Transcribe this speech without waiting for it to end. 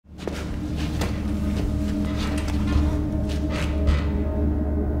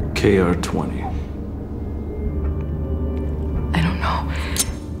KR-20? I don't know.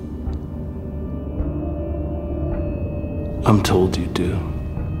 I'm told you do.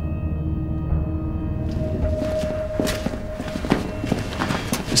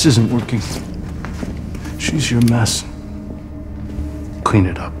 This isn't working. She's your mess. Clean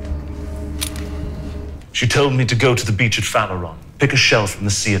it up. She told me to go to the beach at Falaron, pick a shell from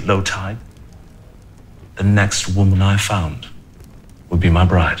the sea at low tide. The next woman I found would be my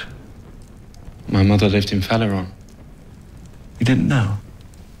bride. My mother lived in Falaron. You didn't know?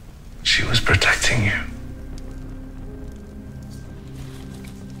 She was protecting you.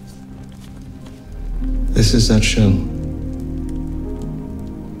 This is that shell.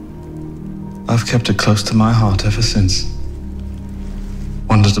 I've kept it close to my heart ever since.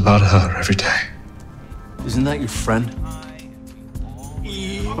 Wondered about her every day. Isn't that your friend?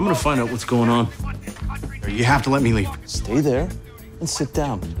 I'm gonna find out what's going on. You have to let me leave. Stay there and sit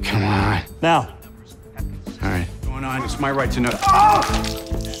down. Come on. Now. All right. What's going on? It's my right to know.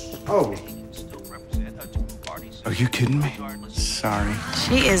 Oh! Are you kidding me? Sorry.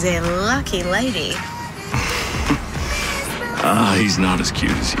 She is a lucky lady. He's not as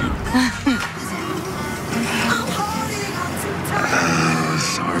cute as you.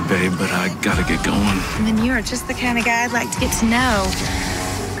 Sorry, babe, but I gotta get going. And then you are just the kind of guy I'd like to get to know.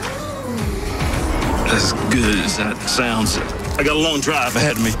 As good as that sounds, I got a long drive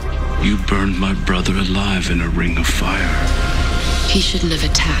ahead of me. You burned my brother alive in a ring of fire. He shouldn't have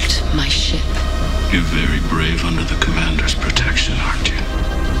attacked my ship. You're very brave under the commander's protection, aren't you?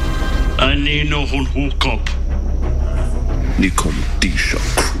 I need no hook up. Ni kom disha.